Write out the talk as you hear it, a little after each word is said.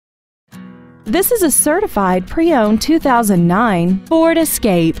This is a certified pre-owned 2009 Ford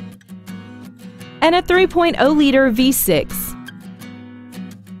Escape and a 3.0-liter V6.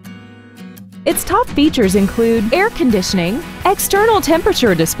 Its top features include air conditioning, external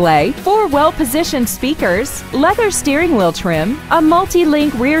temperature display, 4 well-positioned speakers, leather steering wheel trim, a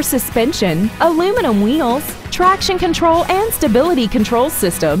multi-link rear suspension, aluminum wheels, traction control and stability control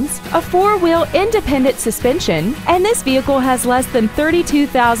systems, a 4-wheel independent suspension, and this vehicle has less than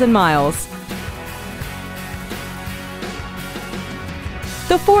 32,000 miles.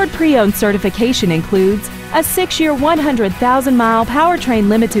 The Ford Pre-Owned certification includes a 6-year 100,000-mile powertrain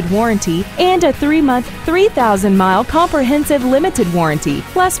limited warranty and a 3-month 3,000-mile comprehensive limited warranty,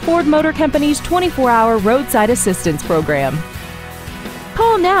 plus Ford Motor Company's 24-hour roadside assistance program.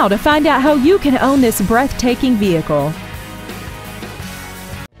 Call now to find out how you can own this breathtaking vehicle.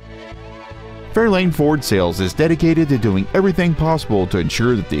 Fairlane Ford Sales is dedicated to doing everything possible to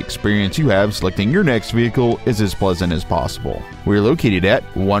ensure that the experience you have selecting your next vehicle is as pleasant as possible. We're located at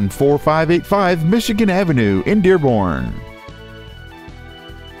 14585 Michigan Avenue in Dearborn.